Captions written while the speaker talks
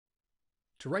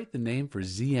To write the name for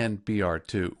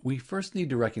ZnBr2, we first need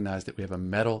to recognize that we have a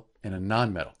metal and a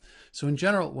nonmetal. So in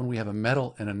general, when we have a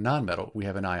metal and a nonmetal, we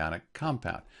have an ionic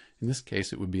compound. In this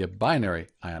case, it would be a binary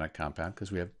ionic compound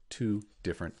because we have two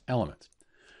different elements.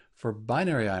 For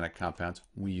binary ionic compounds,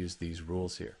 we use these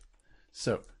rules here.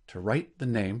 So to write the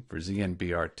name for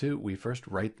ZnBr2, we first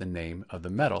write the name of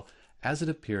the metal as it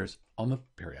appears on the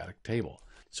periodic table.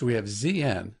 So we have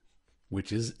Zn,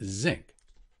 which is zinc.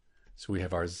 So we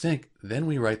have our zinc, then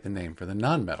we write the name for the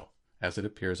nonmetal as it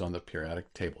appears on the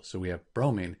periodic table. So we have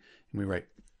bromine, and we write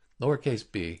lowercase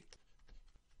b.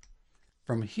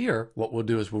 From here, what we'll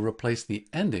do is we'll replace the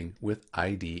ending with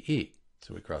IDE.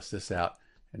 So we cross this out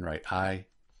and write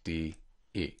IDE.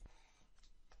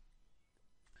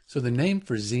 So the name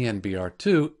for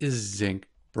ZnBr2 is zinc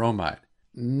bromide.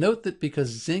 Note that because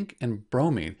zinc and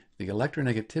bromine, the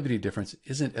electronegativity difference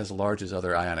isn't as large as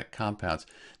other ionic compounds,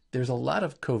 there's a lot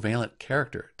of covalent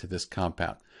character to this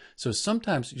compound. So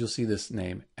sometimes you'll see this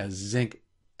name as zinc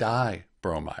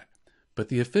dibromide, but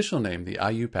the official name, the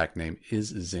IUPAC name, is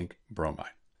zinc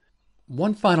bromide.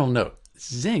 One final note,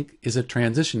 zinc is a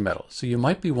transition metal, so you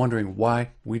might be wondering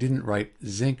why we didn't write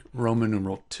zinc Roman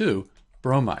numeral 2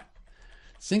 bromide.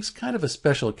 Zinc's kind of a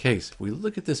special case. If we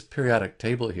look at this periodic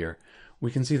table here,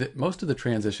 we can see that most of the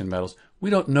transition metals, we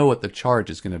don't know what the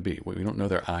charge is going to be. We don't know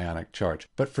their ionic charge.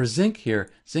 But for zinc here,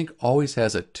 zinc always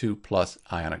has a 2+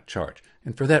 ionic charge.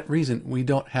 And for that reason, we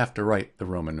don't have to write the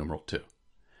Roman numeral 2.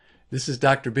 This is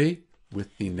Dr. B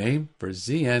with the name for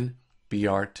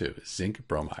ZnBr2, zinc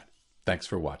bromide. Thanks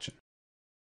for watching.